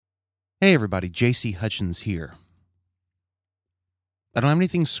Hey everybody, JC Hutchins here. I don't have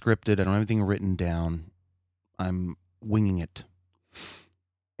anything scripted, I don't have anything written down. I'm winging it.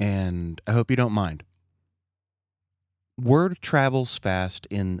 And I hope you don't mind. Word travels fast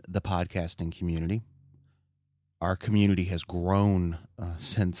in the podcasting community. Our community has grown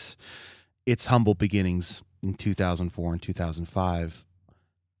since its humble beginnings in 2004 and 2005,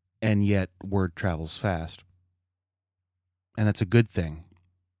 and yet word travels fast. And that's a good thing.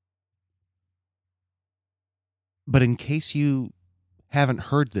 But in case you haven't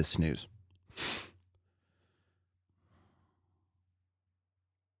heard this news,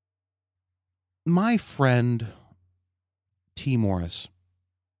 my friend T. Morris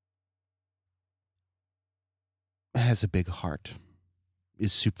has a big heart,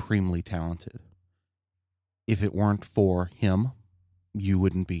 is supremely talented. If it weren't for him, you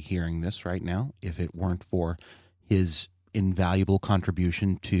wouldn't be hearing this right now. If it weren't for his invaluable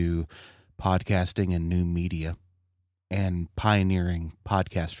contribution to podcasting and new media and pioneering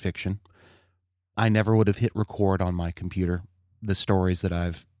podcast fiction, I never would have hit record on my computer. The stories that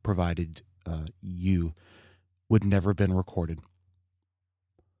I've provided you would never have been recorded.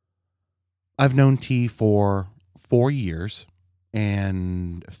 I've known T for 4 years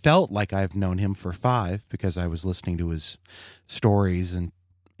and felt like I've known him for 5 because I was listening to his stories and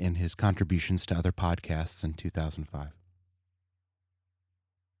his contributions to other podcasts in 2005.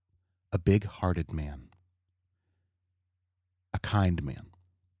 A big-hearted man. A kind man.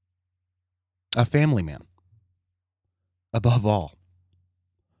 A family man. Above all.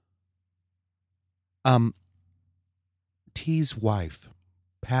 T's wife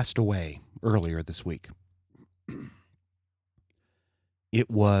passed away earlier this week. It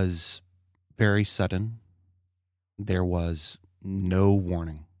was very sudden. There was no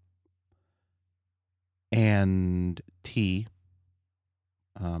warning. And T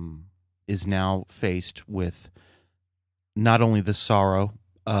is now faced with not only the sorrow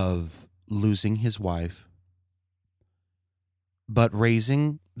of losing his wife, but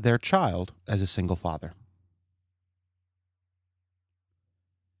raising their child as a single father.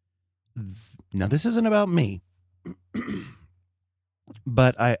 Now, this isn't about me,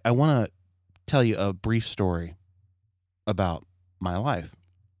 but I want to tell you a brief story about my life.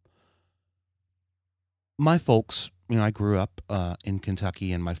 My folks, I grew up in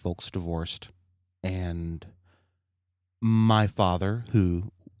Kentucky, and my folks divorced, and my father,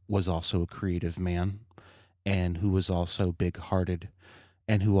 who was also a creative man and who was also big-hearted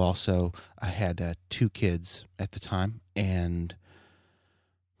and who also had 2 kids at the time, and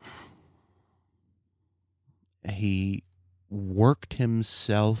he worked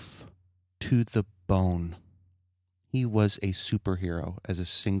himself to the bone. He was a superhero as a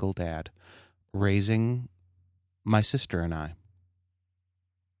single dad, raising my sister and I.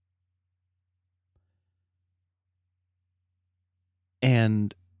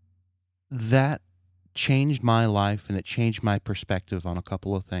 And that changed my life, and it changed my perspective on a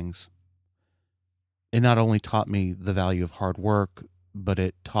couple of things. It not only taught me the value of hard work, but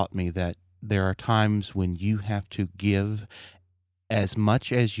it taught me that there are times when you have to give as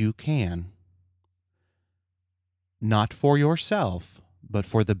much as you can, not for yourself, but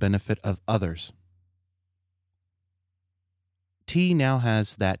for the benefit of others. T now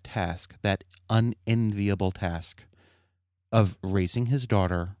has that task, that unenviable task of raising his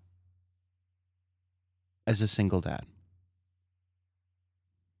daughter as a single dad.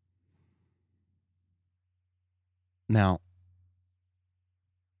 Now,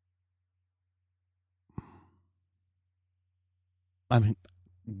 I'm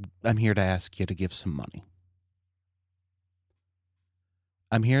here to ask you to give some money.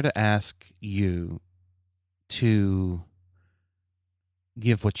 I'm here to ask you to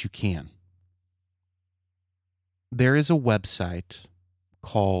give what you can. There is a website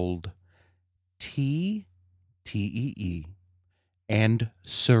called Tee and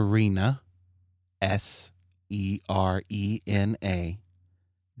Serena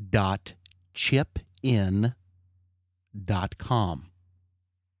SERENA.chipin.com.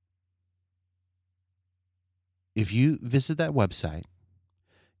 If you visit that website,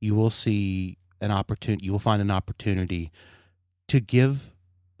 you will see an opportunity. You will find an opportunity to give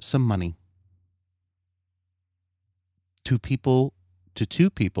some money to 2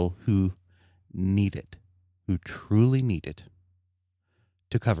 people who need it, who truly need it,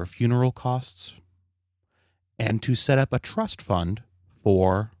 to cover funeral costs and to set up a trust fund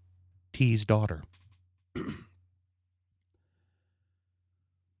for T's daughter.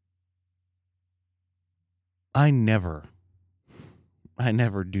 I never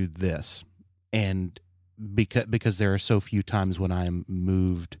do this, and because there are so few times when I'm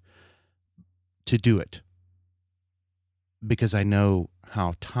moved to do it because I know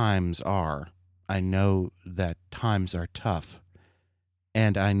how times are. I know that times are tough,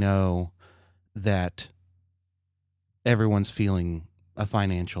 and I know that everyone's feeling a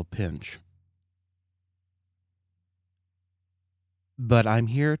financial pinch. But I'm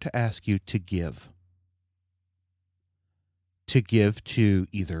here to ask you to give to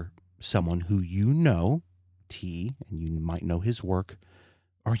either someone who you know, T, and you might know his work,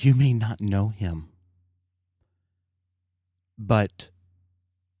 or you may not know him. But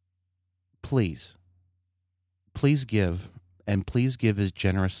please give, and please give as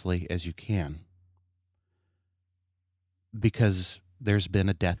generously as you can, because there's been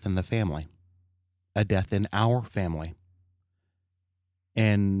a death in the family, a death in our family,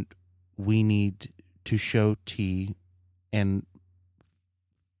 and we need to show T, and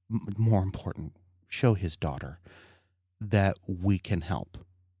more important, show his daughter that we can help.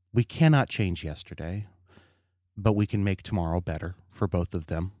 We cannot change yesterday, but we can make tomorrow better for both of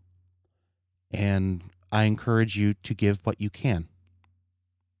them. And I encourage you to give what you can.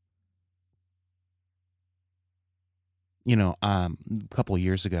 You know, a couple of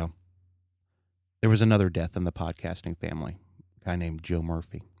years ago, there was another death in the podcasting family, a guy named Joe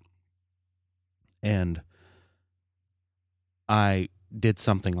Murphy. And I did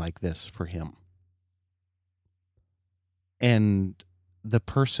something like this for him. And the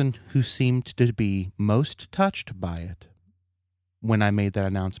person who seemed to be most touched by it when I made that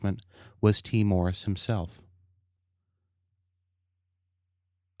announcement was T. Morris himself.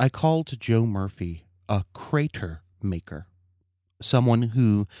 I called Joe Murphy a crater maker, someone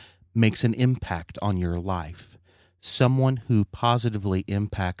who makes an impact on your life, someone who positively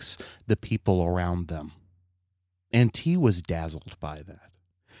impacts the people around them. And T was dazzled by that.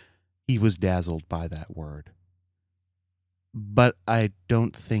 He was dazzled by that word. But I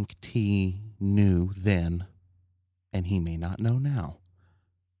don't think T knew then, and he may not know now,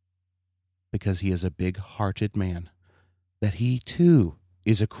 because he is a big-hearted man, that he too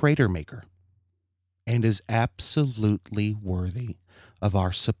is a crater maker and is absolutely worthy of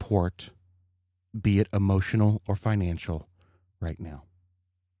our support, be it emotional or financial, right now.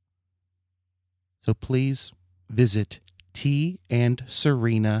 So please visit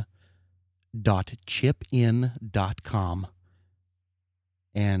tandserena.chipin.com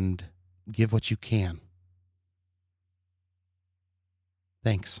and give what you can.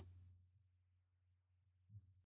 Thanks.